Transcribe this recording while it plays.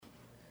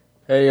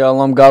Hey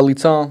y'all, I'm Godly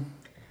Tom.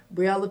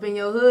 We all up in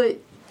your hood.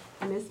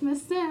 And it's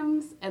Miss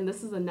Sims, and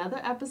this is another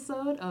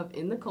episode of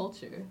In the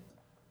Culture.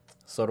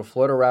 So the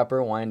Florida rapper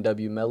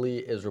YNW Melly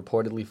is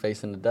reportedly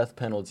facing the death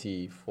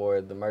penalty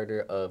for the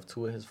murder of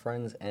two of his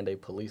friends and a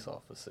police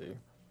officer.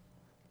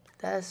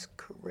 That's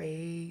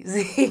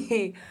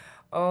crazy.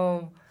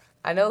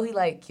 I know he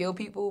killed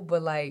people,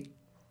 but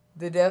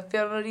the death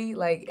penalty,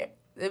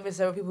 there's been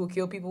several people who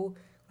kill people,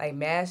 like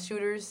mass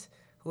shooters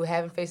who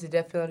haven't faced the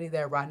death penalty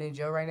that are rotting in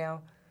jail right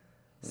now.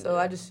 So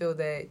I just feel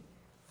that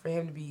for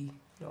him to be,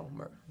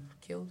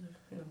 killed,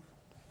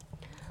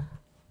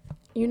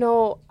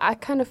 I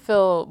kind of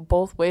feel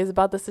both ways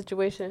about the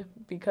situation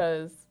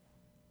because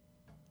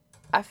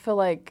I feel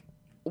like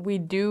we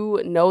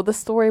do know the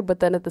story,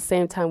 but then at the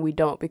same time we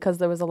don't, because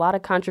there was a lot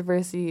of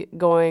controversy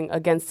going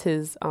against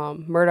his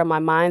Murder on My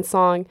Mind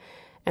song,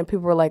 and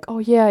people were like, oh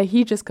yeah,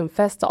 he just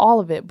confessed to all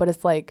of it, but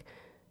it's like,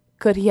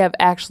 could he have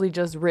actually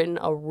just written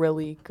a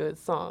really good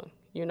song,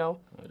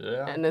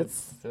 Yeah, and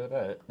it's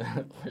that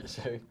for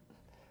sure.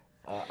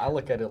 I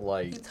look at it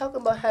like... He's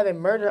talking about having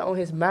murder on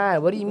his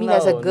mind. What do you mean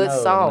that's a good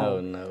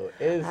song? No.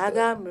 I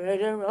got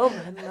murder on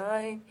my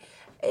mind.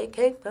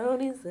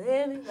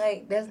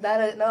 AK-47. That's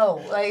not a...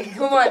 No.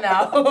 Come on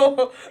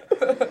now.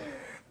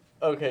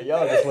 Okay,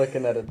 y'all are just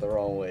looking at it the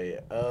wrong way.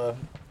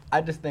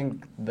 I just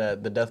think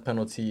that the death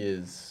penalty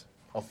is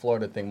a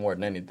Florida thing more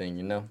than anything,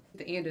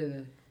 The end of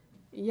the...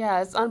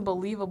 Yeah, it's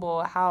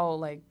unbelievable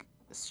how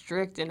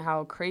strict and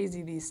how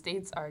crazy these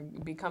states are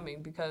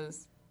becoming,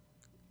 because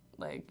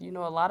a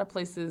lot of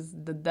places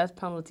the death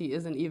penalty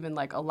isn't even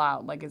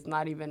allowed. It's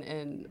not even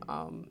in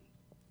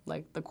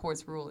the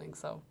court's ruling.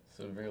 So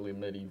severely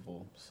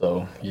medieval.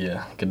 So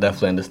yeah, I can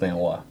definitely understand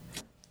why.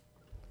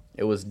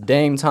 It was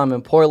Dame time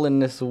in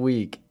Portland this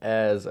week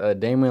as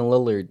Damian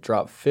Lillard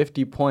dropped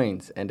 50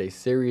 points and a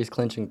series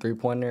clinching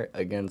three-pointer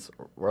against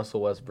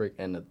Russell Westbrook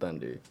and the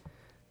Thunder.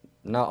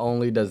 Not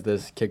only does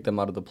this kick them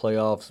out of the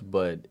playoffs,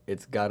 but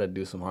it's got to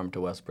do some harm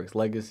to Westbrook's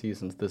legacy,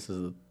 since this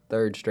is the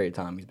third straight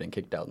time he's been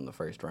kicked out in the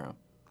first round.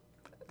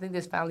 I think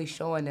this finally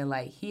showing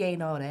that, he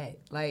ain't all that.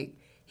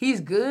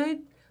 He's good,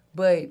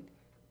 but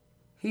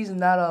he's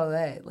not all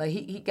that.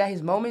 He got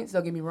his moments,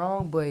 don't get me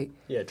wrong, but...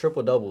 Yeah,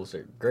 triple-doubles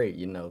are great,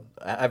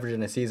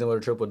 Averaging a season with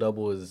a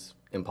triple-double is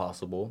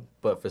impossible,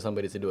 but for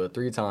somebody to do it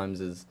three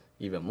times is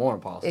even more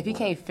impossible. If he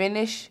can't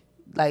finish,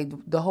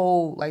 the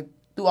whole,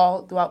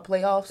 throughout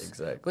playoffs,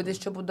 exactly, with this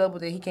triple-double,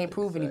 then he can't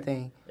prove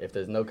anything. If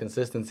there's no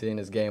consistency in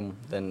his game,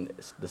 then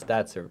the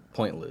stats are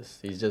pointless.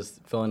 He's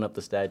just filling up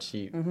the stat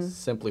sheet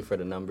simply for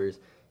the numbers.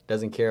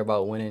 Doesn't care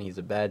about winning. He's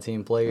a bad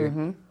team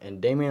player. And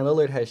Damian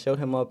Lillard has showed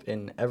him up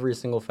in every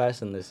single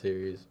fashion this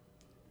series.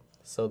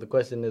 So the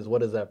question is,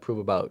 what does that prove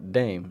about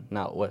Dame,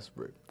 not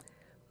Westbrook?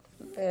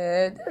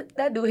 Man,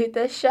 that dude hit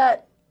that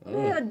shot.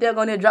 Yeah, they're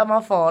going to drop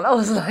my phone. I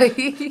was like...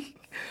 He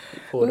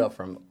pulled up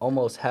from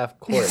almost half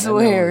court. I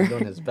swear. He's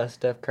doing his best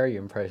Steph Curry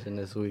impression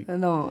this week. I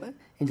know.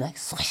 He's like,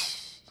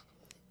 swish.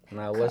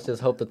 Now, let's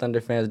just hope the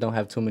Thunder fans don't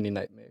have too many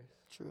nightmares.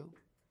 True.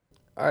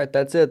 All right,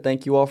 that's it.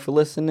 Thank you all for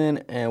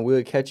listening, and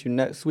we'll catch you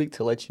next week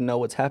to let you know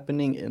what's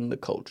happening in the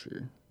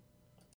culture.